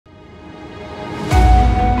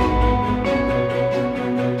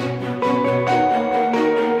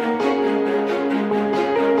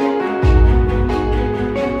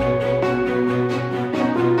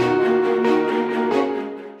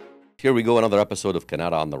Here we go, another episode of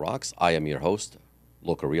Canada on the Rocks. I am your host,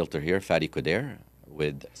 local realtor here, Fadi Kuder,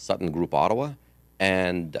 with Sutton Group Ottawa.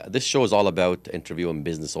 And this show is all about interviewing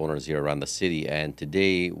business owners here around the city. And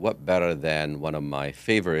today, what better than one of my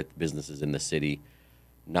favorite businesses in the city,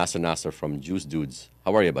 Nasr Nasr from Juice Dudez.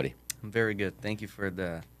 How are you, buddy? I'm very good. Thank you for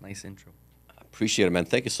the nice intro. Appreciate it, man.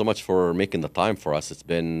 Thank you so much for making the time for us. It's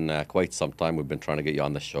been quite some time. We've been trying to get you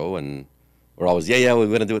on the show, and we're always, we're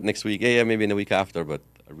going to do it next week. Yeah, maybe in a week after. But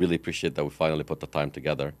I really appreciate that we finally put the time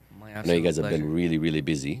together. I know you guys have been really, really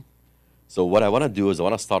busy. So what I want to do is I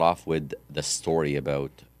want to start off with the story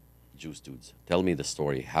about Juice Dudez. Tell me the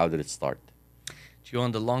story. How did it start? Do you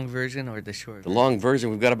want the long version or the short version? The long version.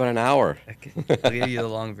 We've got about an hour. Okay. I'll give you the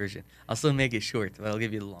long version. I'll still make it short, but I'll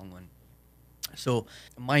give you the long one. So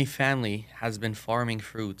my family has been farming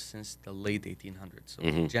fruit since the late 1800s,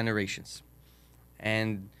 so generations.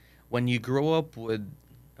 And when you grow up with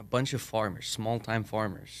a bunch of farmers, small-time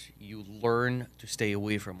farmers, you learn to stay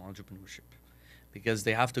away from entrepreneurship because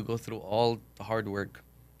they have to go through all the hard work.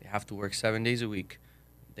 They have to work 7 days a week.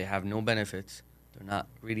 They have no benefits. They're not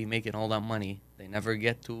really making all that money. They never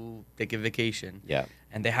get to take a vacation. Yeah.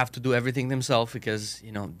 And they have to do everything themselves because,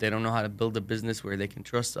 they don't know how to build a business where they can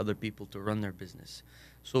trust other people to run their business.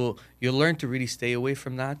 So you learn to really stay away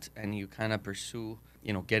from that, and you kind of pursue,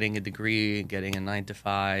 getting a degree, getting a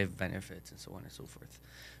 9-to-5, benefits, and so on and so forth.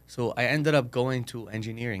 So I ended up going to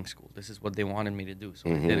engineering school. This is what they wanted me to do. So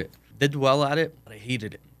I did it. Did well at it, but I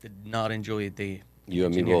hated it. Did not enjoy it. You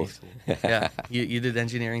and me both. Yeah. You did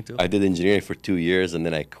engineering too? I did engineering for 2 years, and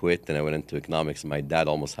then I quit, and I went into economics. My dad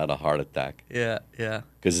almost had a heart attack. Yeah.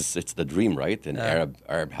 Because it's the dream, right? In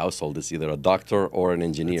Arab household, it's either a doctor or an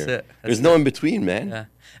engineer. That's it. There's no in between, man. Yeah.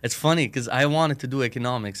 It's funny because I wanted to do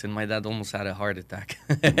economics, and my dad almost had a heart attack.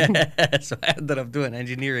 So I ended up doing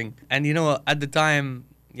engineering. And, at the time,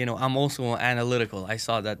 I'm also analytical. I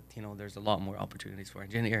saw that, there's a lot more opportunities for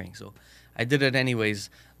engineering. So I did it anyways.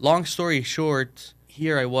 Long story short,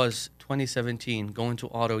 here I was, 2017, going to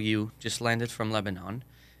Auto U, just landed from Lebanon,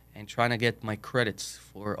 and trying to get my credits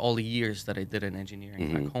for all the years that I did in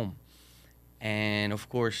engineering back home. And, of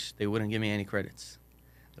course, they wouldn't give me any credits.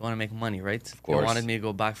 They want to make money, right? Of course. They wanted me to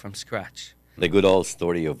go back from scratch. The good old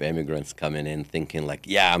story of immigrants coming in thinking like,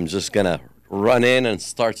 I'm just going to run in and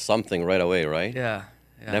start something right away, right? Yeah.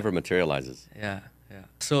 Never materializes. Yeah.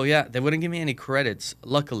 So, they wouldn't give me any credits.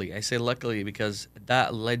 Luckily, I say luckily because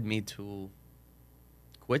that led me to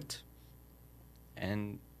quit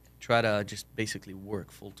and try to just basically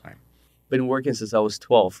work full-time. Been working since I was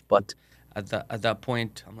 12, but at that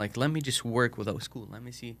point, I'm like, let me just work without school. Let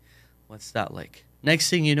me see what's that like.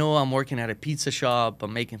 Next thing you know, I'm working at a pizza shop.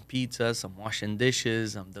 I'm making pizzas. I'm washing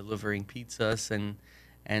dishes. I'm delivering pizzas.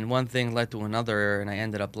 And one thing led to another, and I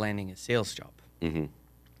ended up landing a sales job.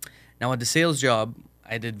 Now, at the sales job,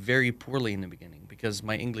 I did very poorly in the beginning because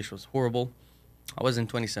my English was horrible. I was in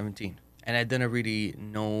 2017, and I didn't really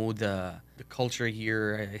know the culture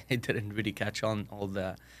here. I didn't really catch on all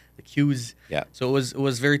the cues. Yeah. So it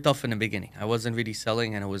was very tough in the beginning. I wasn't really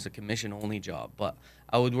selling, and it was a commission-only job. But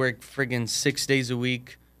I would work friggin' 6 days a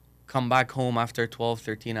week, come back home after 12,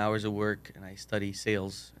 13 hours of work, and I study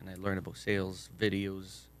sales, and I learn about sales,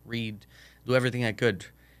 videos, read, do everything I could.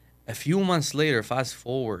 A few months later, fast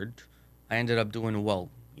forward, I ended up doing well.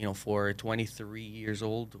 For 23 years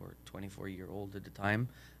old or 24-year-old at the time,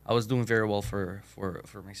 I was doing very well for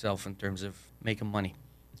myself in terms of making money.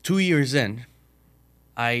 2 years in,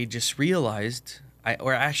 I just realized,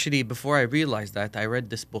 before I realized that, I read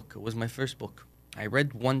this book. It was my first book. I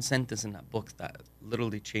read one sentence in that book that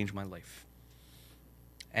literally changed my life.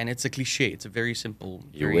 And it's a cliche. It's a very simple,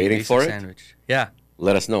 You're waiting for it? Sandwich. Yeah.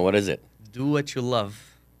 Let us know. What is it? Do what you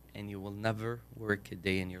love, and you will never work a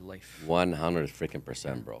day in your life.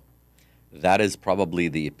 100% bro. That is probably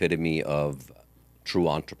the epitome of true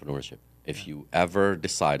entrepreneurship. If you ever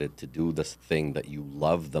decided to do this thing that you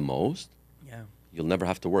love the most, you'll never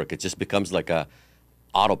have to work. It just becomes like a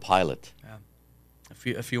autopilot. Yeah.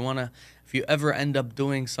 If you ever end up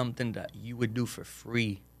doing something that you would do for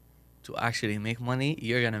free to actually make money,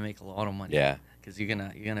 you're gonna make a lot of money. Yeah. Because you're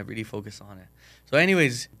gonna really focus on it. So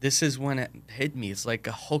anyways, this is when it hit me. It's like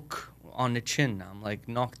a hook on the chin. I'm like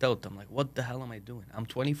knocked out. I'm like, what the hell am I doing? I'm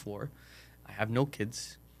 24. I have no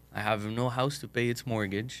kids. I have no house to pay its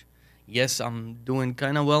mortgage. Yes, I'm doing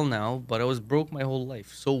kind of well now, but I was broke my whole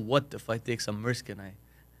life. So what if I take some risk and I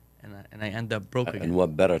end up broke again? And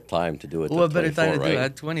what better time to do it? What better time to right? do it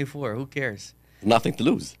at 24? Who cares? Nothing to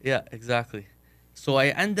lose. Yeah, exactly. So I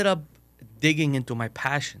ended up digging into my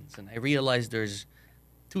passions, and I realized there's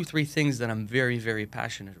 2-3 things that I'm very, very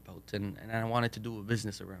passionate about, and I wanted to do a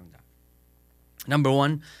business around that. Number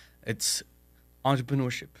one, it's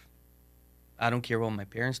entrepreneurship. I don't care what my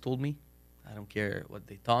parents told me. I don't care what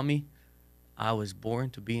they taught me. I was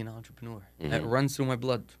born to be an entrepreneur. It runs through my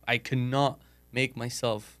blood. I cannot make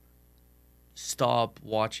myself stop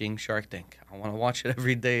watching Shark Tank. I want to watch it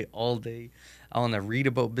every day, all day. I want to read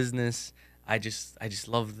about business. I just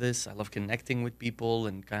love this. I love connecting with people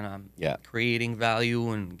and kind of creating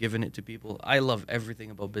value and giving it to people. I love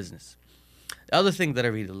everything about business. The other thing that I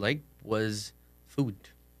really liked was food.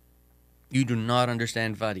 You do not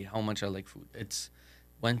understand, Vadi, how much I like food. It's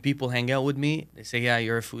when people hang out with me, they say, "Yeah,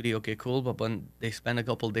 you're a foodie." Okay, cool. But when they spend a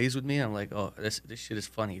couple days with me, I'm like, "Oh, this shit is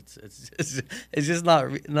funny. It's just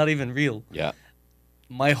not even real." Yeah.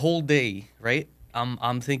 My whole day, right?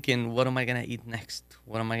 I'm thinking, what am I gonna eat next?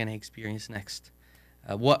 What am I gonna experience next?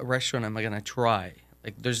 What restaurant am I gonna try?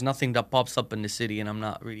 Like, there's nothing that pops up in the city, and I'm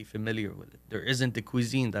not really familiar with it. There isn't a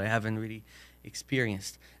cuisine that I haven't really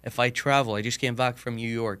experienced. If I travel, I just came back from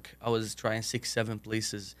New York. I was trying 6-7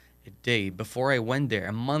 places a day. Before I went there,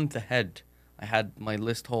 a month ahead, I had my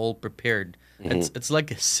list all prepared. It's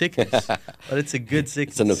like a sickness, but it's a good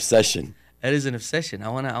sickness. It's an obsession. It is an obsession. I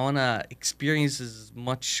wanna experience as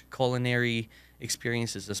much culinary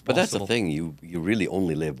experiences as possible. But that's the thing. You really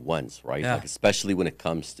only live once, right? Yeah. Like, especially when it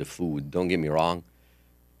comes to food. Don't get me wrong.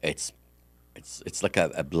 It's like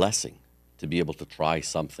a blessing to be able to try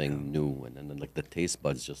something new, and then like the taste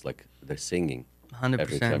buds just like they're singing 100%.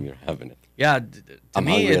 every time you're having it. Yeah, to I'm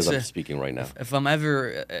me, hungry it's as I'm speaking right now. if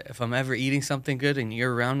I'm ever eating something good and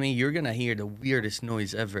you're around me, you're gonna hear the weirdest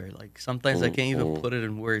noise ever. Like, sometimes I can't even put it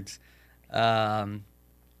in words.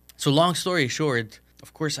 So long story short,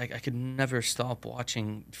 of course, I could never stop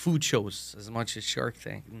watching food shows as much as Shark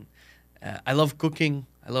Tank. And, I love cooking.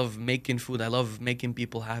 I love making food. I love making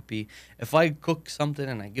people happy. If I cook something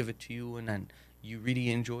and I give it to you and then you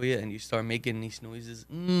really enjoy it and you start making these noises,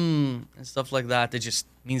 and stuff like that, it just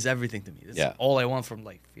means everything to me. That's all I want from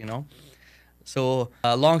life, you know? So,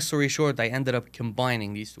 long story short, I ended up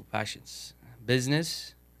combining these two passions,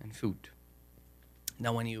 business and food.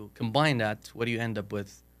 Now, when you combine that, what do you end up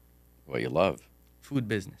with? What you love. Food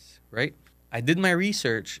business, right? I did my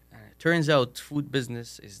research, and it turns out food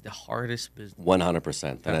business is the hardest business.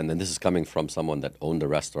 100%. And this is coming from someone that owned a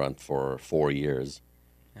restaurant for 4 years.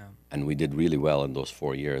 Yeah. And we did really well in those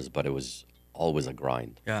 4 years, but it was always a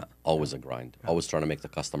grind. Yeah. Always a grind. Always trying to make the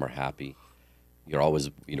customer happy. You're always,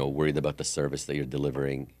 worried about the service that you're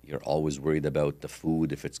delivering. You're always worried about the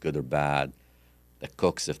food, if it's good or bad. The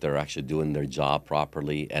cooks, if they're actually doing their job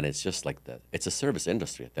properly. And it's just like it's a service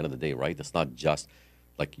industry at the end of the day, right? It's not just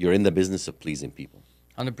like you're in the business of pleasing people.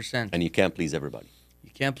 100%. And you can't please everybody.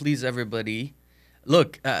 You can't please everybody.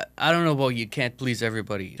 Look, I don't know about you can't please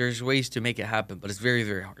everybody. There's ways to make it happen, but it's very,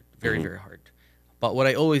 very hard. Very, very hard. But what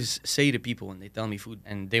I always say to people when they tell me food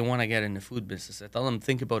and they want to get in the food business, I tell them,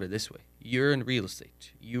 think about it this way. You're in real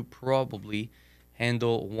estate. You probably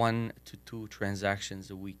handle 1 to 2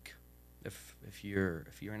 transactions a week if you're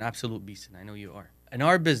an absolute beast, and I know you are. In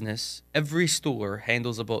our business, every store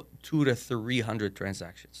handles about 200 to 300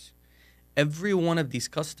 transactions. Every one of these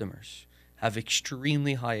customers have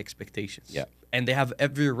extremely high expectations. Yeah. And they have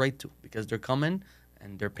every right to, because they're coming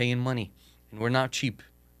and they're paying money. And we're not cheap.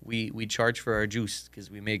 We charge for our juice because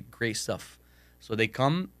we make great stuff. So they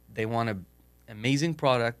come, they want an amazing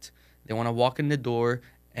product, they want to walk in the door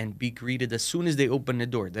and be greeted as soon as they open the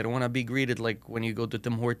door. They don't want to be greeted like when you go to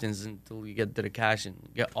Tim Hortons until you get to the cash and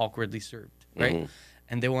get awkwardly served, right?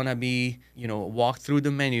 And they want to be, walked through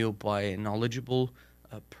the menu by a knowledgeable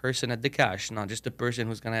person at the cash, not just a person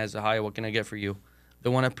who's going to ask, "Hi, what can I get for you?" They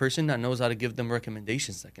want a person that knows how to give them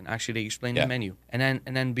recommendations, that can actually explain the menu. And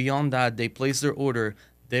then beyond that, they place their order.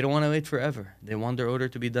 They don't want to wait forever. They want their order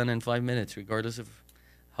to be done in 5 minutes, regardless of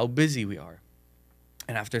how busy we are.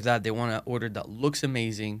 And after that, they want an order that looks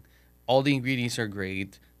amazing. All the ingredients are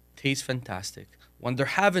great, tastes fantastic. When they're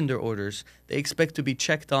having their orders, they expect to be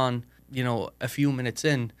checked on, a few minutes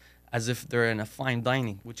in, as if they're in a fine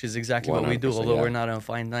dining, which is exactly what we do, although we're not in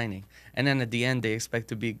fine dining. And then at the end, they expect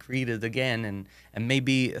to be greeted again, and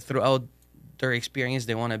maybe throughout their experience,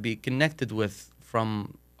 they want to be connected with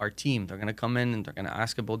from our team. They're going to come in and they're going to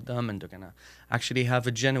ask about them, and they're going to actually have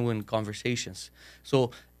a genuine conversations.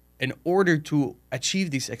 So in order to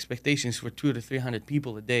achieve these expectations for 200 to 300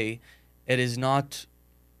 people a day, it's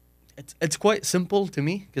quite simple to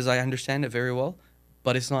me because I understand it very well,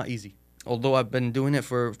 but it's not easy. Although I've been doing it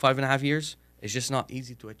for 5.5 years, it's just not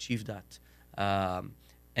easy to achieve that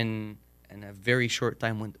in a very short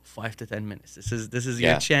time window, 5 to 10 minutes. This is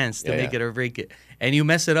your chance to make it or break it. And you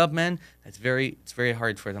mess it up, man, it's very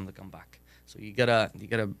hard for them to come back. So you gotta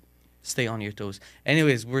stay on your toes.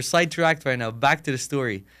 Anyways, we're sidetracked right now. Back to the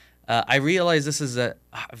story. I realize this is a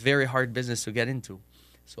very hard business to get into.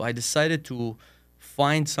 So I decided to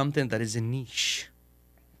find something that is a niche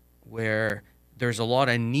where there's a lot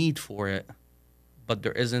of need for it, but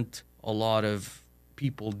there isn't a lot of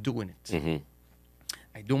people doing it. Mm-hmm.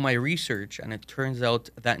 I do my research, and it turns out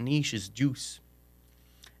that niche is juice.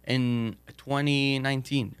 In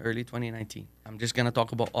 2019, early 2019, I'm just going to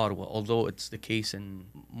talk about Ottawa, although it's the case in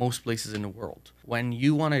most places in the world. When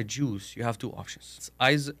you want a juice, you have two options.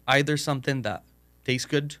 It's either something that tastes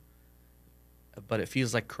good, but it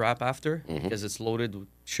feels like crap after because it's loaded with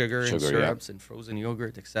sugar and syrups and frozen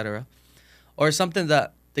yogurt, etc. Or something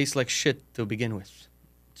that tastes like shit to begin with.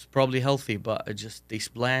 It's probably healthy, but it just tastes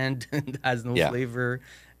bland and has no flavor,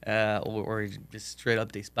 or it just straight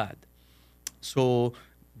up tastes bad. So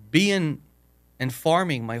being in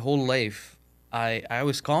farming my whole life, I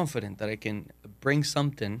was confident that I can bring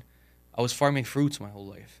something. I was farming fruits my whole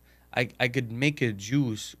life. I could make a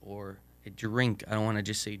juice or a drink. I don't want to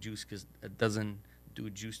just say juice because it doesn't do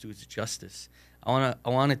juice to its justice. I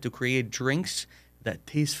wanted to create drinks that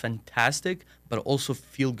taste fantastic but also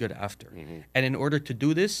feel good after. And in order to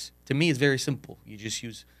do this, to me, it's very simple. You just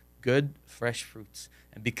use good, fresh fruits.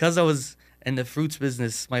 And because I was in the fruits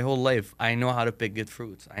business my whole life, I know how to pick good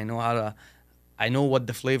fruits. I know what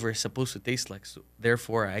the flavor is supposed to taste like. So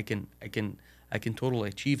therefore, I can totally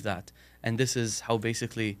achieve that. And this is how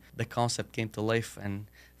basically the concept came to life. And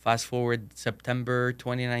fast forward September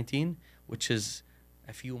 2019, which is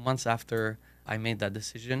a few months after I made that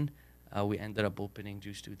decision, we ended up opening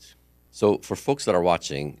Juice Dudez. So for folks that are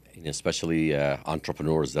watching, especially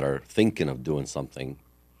entrepreneurs that are thinking of doing something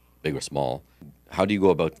big or small, how do you go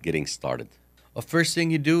about getting started? Well, first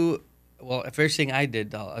thing I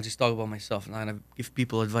did, I'll just talk about myself and I'll give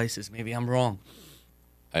people advices. Maybe I'm wrong.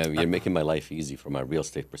 You're making my life easy from a real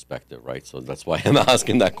estate perspective, right? So that's why I'm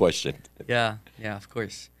asking that question. Yeah, of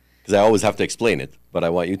course. Because I always have to explain it, but I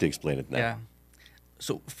want you to explain it now. Yeah.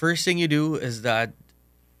 So first thing you do is that,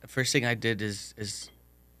 first thing I did is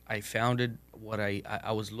I founded what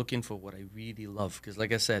I was looking for, what I really love. Because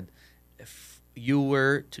like I said, if you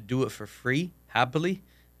were to do it for free, happily,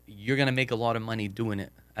 you're going to make a lot of money doing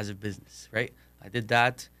it as a business, right? I did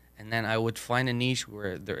that, and then I would find a niche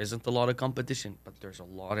where there isn't a lot of competition, but there's a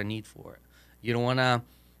lot of need for it. You don't want to,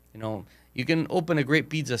 you can open a great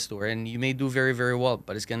pizza store, and you may do very, very well,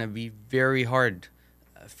 but it's going to be very hard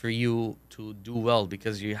for you to do well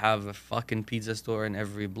because you have a fucking pizza store in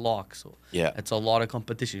every block. So it's a lot of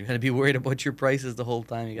competition. You're going to be worried about your prices the whole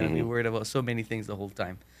time. You're going to be worried about so many things the whole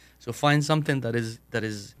time. So find something that is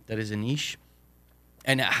a niche,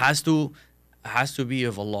 and it has to be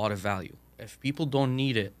of a lot of value. If people don't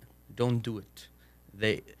need it, don't do it.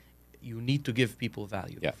 You need to give people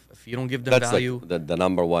value. Yeah. If you don't give them value, like the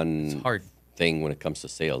number one it's hard thing when it comes to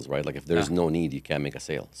sales, right? Like if there's no need, you can't make a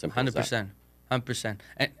sale. Simple 100%. 100%.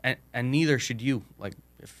 And neither should you. Like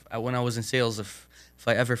when I was in sales, if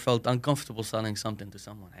I ever felt uncomfortable selling something to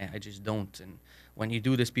someone, I just don't. And when you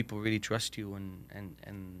do this, people really trust you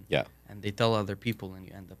and they tell other people, and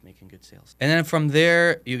you end up making good sales. And then from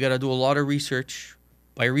there, you got to do a lot of research.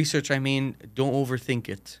 By research, I mean, don't overthink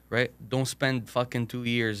it, right? Don't spend fucking 2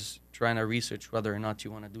 years trying to research whether or not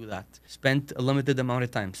you want to do that. Spend a limited amount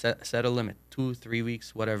of time. Set a limit, 2-3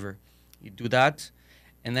 weeks, whatever. You do that.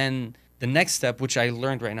 And then the next step, which I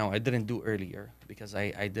learned right now, I didn't do earlier because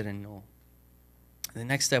I didn't know. The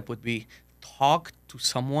next step would be talk to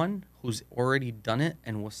someone who's already done it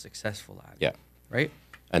and was successful at it. Yeah. Right?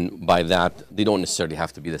 And by that, they don't necessarily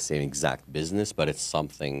have to be the same exact business, but it's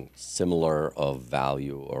something similar of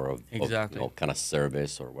value or of kind of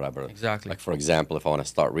service or whatever. Exactly. Like, for example, if I want to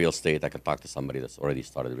start real estate, I can talk to somebody that's already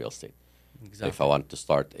started real estate. Exactly. If I want to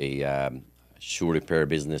start a shoe repair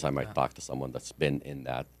business, I might talk to someone that's been in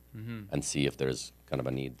that and see if there's kind of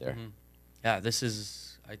a need there. Yeah, this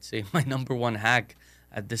is, I'd say, my number one hack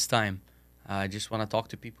at this time. I just want to talk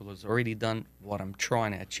to people who's already done what I'm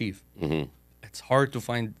trying to achieve. It's hard to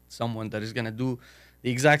find someone that is going to do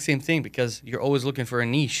the exact same thing because you're always looking for a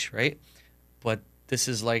niche, right? But this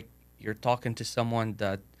is like you're talking to someone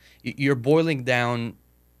that you're boiling down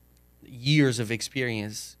years of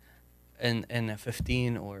experience in a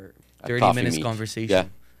 15 or 30 minutes conversation. Yeah.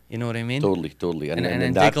 You know what I mean? Totally. And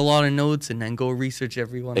then take a lot of notes and then go research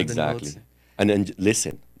every one of the notes. And then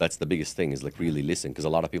listen. That's the biggest thing is like really listen, because a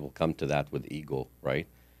lot of people come to that with ego, right?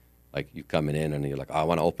 Like you coming in and you're like, oh, I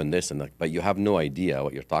want to open this, and but you have no idea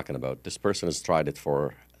what you're talking about. This person has tried it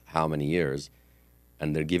for how many years,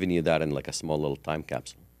 and they're giving you that in like a small little time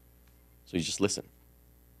capsule. So you just listen.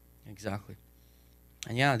 Exactly.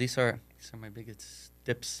 And yeah, these are my biggest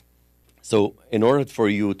tips. So in order for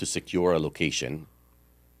you to secure a location,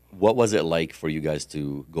 what was it like for you guys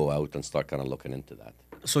to go out and start kind of looking into that?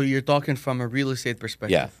 So you're talking from a real estate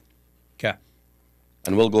perspective. Yeah. Okay.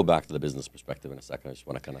 And we'll go back to the business perspective in a second. I just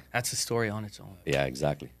want to kind of... That's a story on its own. Yeah,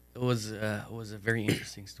 exactly. It was a very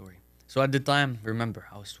interesting story. So at the time, remember,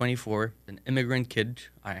 I was 24, an immigrant kid.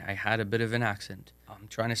 I had a bit of an accent. I'm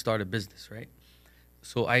trying to start a business, right?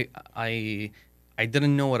 So I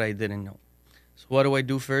didn't know what I didn't know. So what do I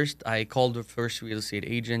do first? I called the first real estate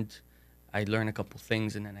agent. I learned a couple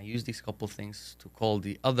things, and then I used these couple things to call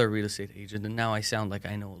the other real estate agent, and now I sound like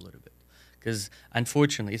I know a little bit. Because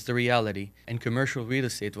unfortunately, it's the reality. In commercial real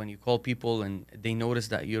estate, when you call people and they notice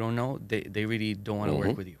that you don't know, they really don't want to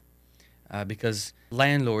work with you. Because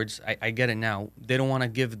landlords, I get it now, they don't want to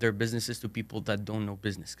give their businesses to people that don't know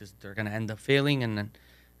business because they're going to end up failing and then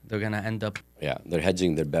they're going to end up... Yeah, they're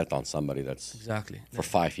hedging their bet on somebody that's... Exactly. For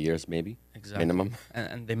 5 years, maybe, minimum.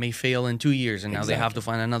 And they may fail in 2 years and now they have to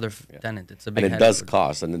find another tenant. It's a big And it does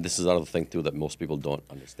cost, and this is another thing too that most people don't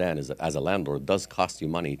understand, is that as a landlord, it does cost you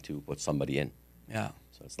money to put somebody in. Yeah.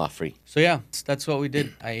 So it's not free. So yeah, that's what we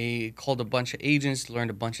did. I called a bunch of agents, learned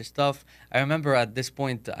a bunch of stuff. I remember at this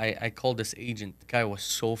point, I called this agent. The guy was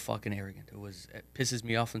so fucking arrogant. It pisses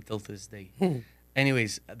me off until to this day.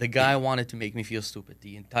 Anyways, the guy wanted to make me feel stupid.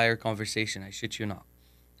 The entire conversation, I shit you not.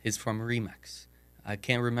 He's from Remax. I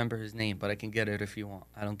can't remember his name, but I can get it if you want.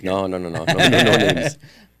 I don't care. No names.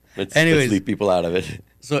 Let's leave people out of it.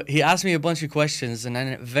 So he asked me a bunch of questions, and then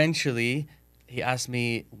eventually he asked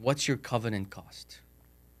me, what's your covenant cost?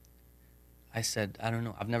 I said, I don't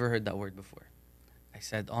know. I've never heard that word before. I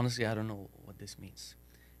said, honestly, I don't know what this means.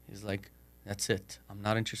 He's like, that's it. I'm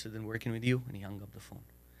not interested in working with you. And he hung up the phone.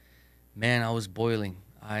 Man, I was boiling.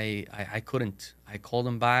 I couldn't. I called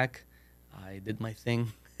him back. I did my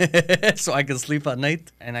thing so I could sleep at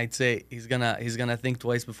night. And I'd say he's gonna think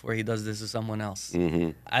twice before he does this to someone else.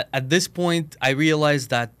 At this point, I realized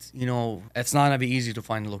that, it's not gonna be easy to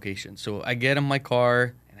find a location. So I get in my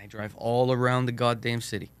car and I drive all around the goddamn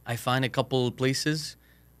city. I find a couple places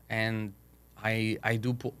and I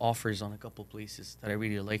do put offers on a couple places that I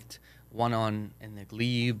really liked. One in the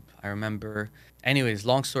Glebe, I remember. Anyways,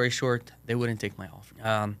 long story short, they wouldn't take my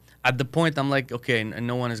offer. At the point, I'm like, okay,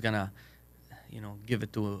 no one is gonna, give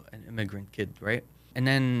it to an immigrant kid, right? And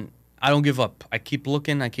then I don't give up. I keep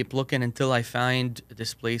looking until I find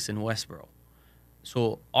this place in Westboro.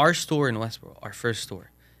 So our store in Westboro, our first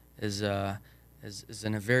store, is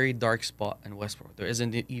in a very dark spot in Westboro. There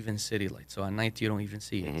isn't even city light, so at night you don't even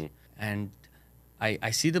see it. And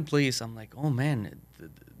I see the place. I'm like, oh man,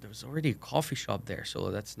 there's already a coffee shop there, so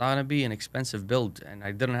that's not gonna be an expensive build. And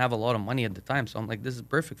I didn't have a lot of money at the time, so I'm like, this is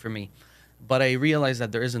perfect for me. But I realized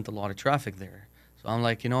that there isn't a lot of traffic there, so I'm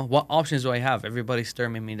like, what options do I have? Everybody's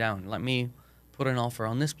staring me down. Let me put an offer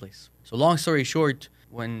on this place. So long story short,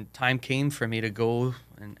 when time came for me to go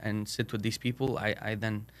and sit with these people, I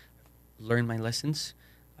then learned my lessons.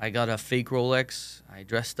 I got a fake Rolex. I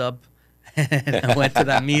dressed up. And I went to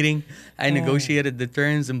that meeting. I negotiated the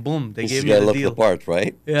terms, and boom, they gave me the deal. Look the part,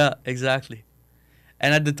 right? Yeah, exactly.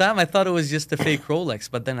 And at the time, I thought it was just a fake Rolex,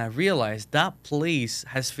 but then I realized that place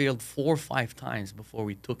has failed 4 or 5 times before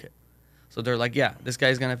we took it. So they're like, yeah, this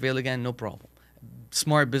guy's gonna fail again, no problem.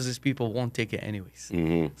 Smart business people won't take it anyways.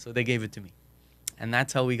 So they gave it to me, and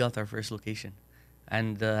that's how we got our first location.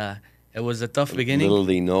 And it was a tough beginning. Little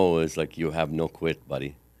they know is like you have no quit,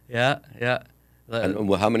 buddy. Yeah.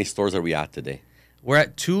 And how many stores are we at today? We're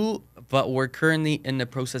at 2, but we're currently in the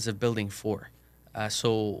process of building 4.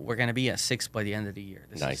 So we're going to be at 6 by the end of the year.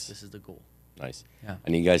 This is the goal. Nice. Yeah.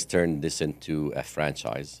 And you guys turned this into a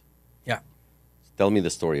franchise. Yeah. Tell me the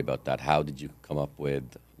story about that. How did you come up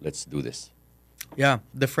with, let's do this? Yeah,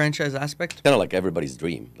 the franchise aspect. Kind of like everybody's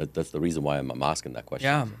dream. That's the reason why I'm asking that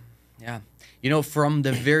question. Yeah. From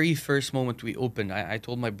the very first moment we opened, I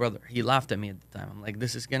told my brother. He laughed at me at the time. I'm like,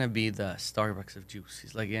 this is going to be the Starbucks of juice.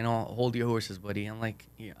 He's like, hold your horses, buddy. I'm like,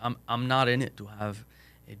 I'm not in it to have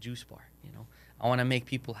a juice bar, I want to make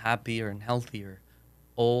people happier and healthier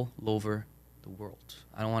all over the world.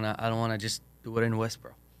 I don't want to just do it in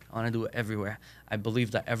Westboro. I want to do it everywhere. I believe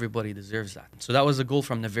that everybody deserves that. So that was the goal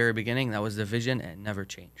from the very beginning. That was the vision, and it never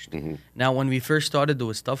changed. Now, when we first started, there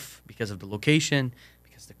was stuff because of the location,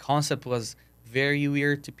 because the concept was very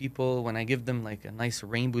weird to people. When I give them like a nice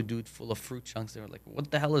rainbow dude full of fruit chunks, they were like, what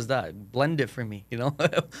the hell is that? Blend it for me, It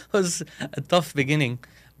was a tough beginning.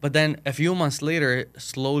 But then a few months later,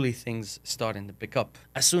 slowly things started to pick up.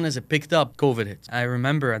 As soon as it picked up, COVID hit. I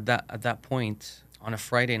remember at that point, on a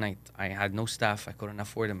Friday night, I had no staff. I couldn't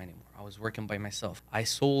afford them anymore. I was working by myself. I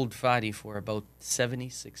sold Fatty for about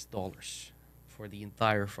 $76 for the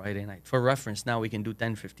entire Friday night. For reference, now we can do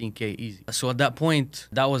 10, 15K easy. So at that point,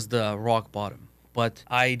 that was the rock bottom. But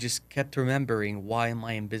I just kept remembering, why am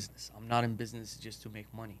I in business? I'm not in business just to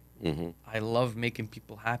make money. I love making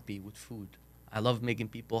people happy with food. I love making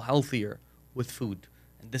people healthier with food.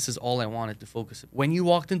 And this is all I wanted to focus on. When you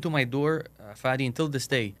walked into my door, Fadi, until this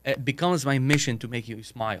day, it becomes my mission to make you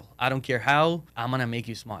smile. I don't care how, I'm gonna make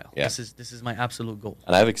you smile. Yeah. This is my absolute goal.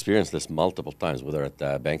 And I've experienced this multiple times, whether at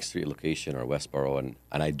the Bank Street location or Westboro,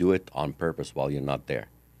 and I do it on purpose while you're not there,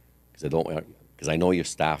 because I know your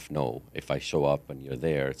staff know if I show up and you're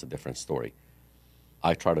there, it's a different story.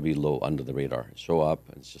 I try to be low under the radar, show up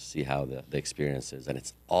and just see how the experience is, and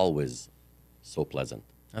it's always so pleasant.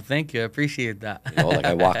 Thank you. I appreciate that. You know, like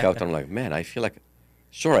I walk out and I'm like, man, I feel like,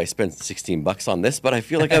 sure, I spent $16 on this, but I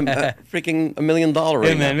feel like I'm freaking $1 million right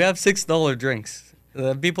Hey, man, now. we have $6 drinks.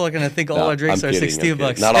 People are going to think all No, our drinks I'm are kidding, 16 I'm kidding.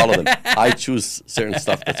 bucks. Not all of them. I choose certain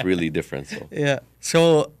stuff that's really different. So Yeah.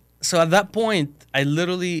 So at that point, I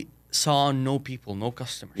literally saw no people, no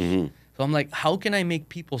customers. So I'm like, how can I make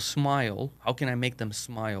people smile? How can I make them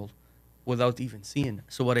smile without even seeing them?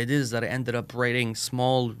 So what I did is that I ended up writing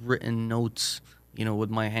small written notes, you know, with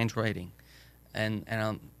my handwriting, and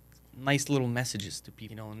nice little messages to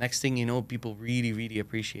people. You know, next thing you know, people really, really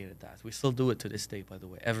appreciated that. We still do it to this day, by the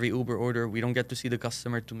way. Every Uber order, we don't get to see the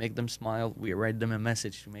customer to make them smile. We write them a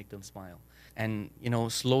message to make them smile. And, you know,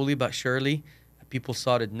 slowly but surely, people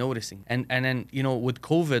started noticing. And then, you know, with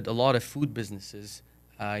COVID, a lot of food businesses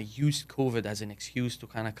used COVID as an excuse to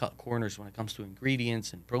kind of cut corners when it comes to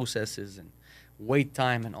ingredients and processes and wait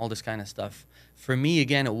time and all this kind of stuff. For me,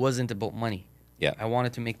 again, it wasn't about money. yeah, I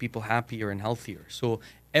wanted to make people happier and healthier. So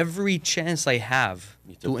every chance I have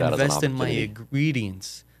You to took that as an invest in my opportunity.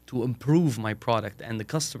 ingredients, to improve my product and the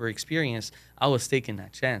customer experience, I was taking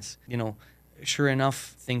that chance. You know, sure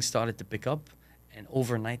enough, things started to pick up. And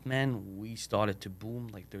overnight, man, we started to boom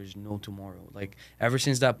like there's no tomorrow. Like, ever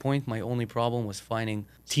since that point, my only problem was finding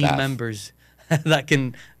team Staff. members that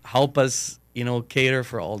can help us, you know, cater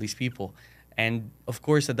for all these people. And of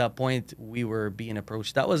course, at that point, we were being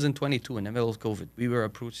approached. That was in 22, in the middle of COVID. We were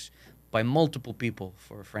approached by multiple people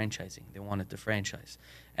for franchising. They wanted to franchise.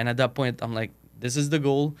 And at that point, I'm like, this is the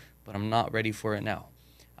goal, but I'm not ready for it now.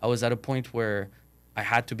 I was at a point where I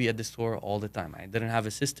had to be at the store all the time. I didn't have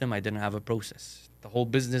a system. I didn't have a process. The whole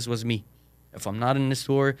business was me. If I'm not in the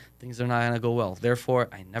store, things are not going to go well. Therefore,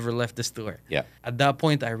 I never left the store. yeah. At that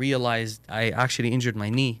point, I realized I actually injured my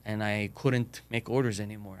knee and I couldn't make orders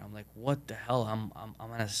anymore. I'm like, what the hell? I'm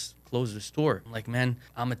going to close the store. I'm like, man,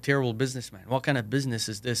 I'm a terrible businessman. What kind of business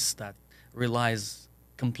is this that relies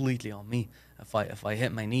completely on me? If I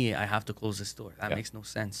hit my knee, I have to close the store. That Yeah. makes no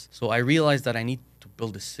sense. So I realized that I need to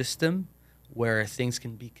build a system where things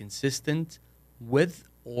can be consistent with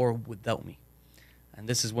or without me. And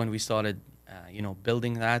this is when we started, you know,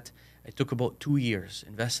 building that. It took about 2 years,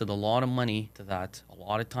 invested a lot of money to that, a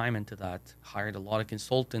lot of time into that, hired a lot of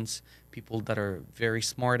consultants, people that are very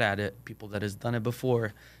smart at it, people that has done it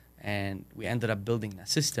before, and we ended up building that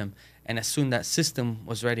system. And as soon that system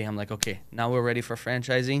was ready, I'm like, okay, now we're ready for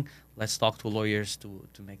franchising. Let's talk to lawyers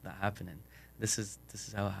to make that happen. And this is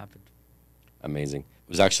how it happened. Amazing. It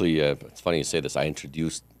was actually, it's funny you say this. I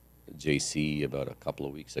introduced JC about a couple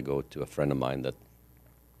of weeks ago to a friend of mine that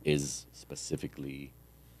is specifically,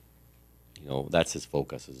 you know, that's his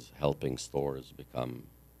focus, is helping stores become,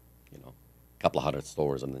 you know, a couple of hundred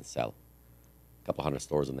stores and then sell. A couple of hundred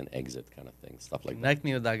stores and then exit kind of thing, stuff like that. Connect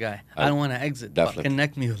me with that guy. I don't want to exit, Definitely. but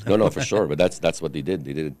connect me with him. No, for sure. But that's what they did.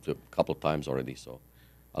 They did it a couple of times already. So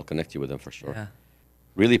I'll connect you with them for sure. Yeah.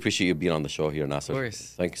 Really appreciate you being on the show here, Nasr. Of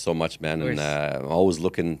course. Thank you so much, man. Of And course. I'm always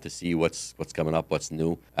looking to see what's coming up, what's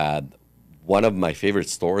new. One of my favorite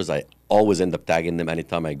stores, I always end up tagging them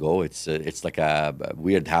anytime I go. It's like a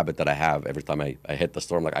weird habit that I have. Every time I hit the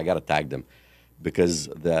store, I'm like, I got to tag them. Because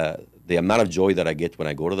the amount of joy that I get when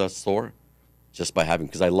I go to the store, just by having,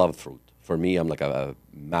 because I love fruit. For me, I'm like a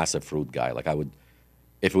massive fruit guy. Like I would,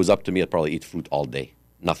 if it was up to me, I'd probably eat fruit all day,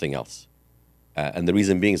 nothing else. And the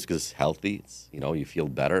reason being is because it's healthy. It's, you know, you feel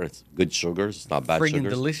better. It's good sugars. It's not bad Friggin'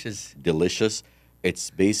 sugars. delicious. Delicious. It's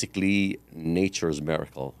basically nature's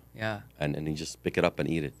miracle. Yeah. And you just pick it up and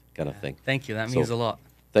eat it, kind of thing. Thank you. That So, means a lot.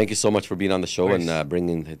 Thank you so much for being on the show course. and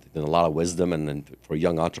bringing a lot of wisdom. And for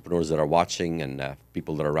young entrepreneurs that are watching and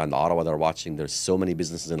people that are around Ottawa that are watching, there's so many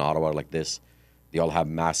businesses in Ottawa like this. They all have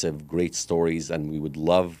massive, great stories, and we would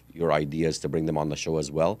love your ideas to bring them on the show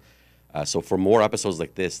as well. So for more episodes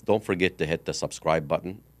like this, don't forget to hit the subscribe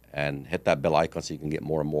button and hit that bell icon so you can get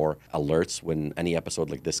more and more alerts when any episode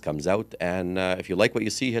like this comes out. And if you like what you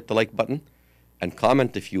see, hit the like button and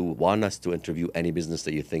comment if you want us to interview any business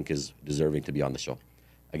that you think is deserving to be on the show.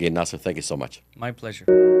 Again, Nasr, thank you so much. My pleasure.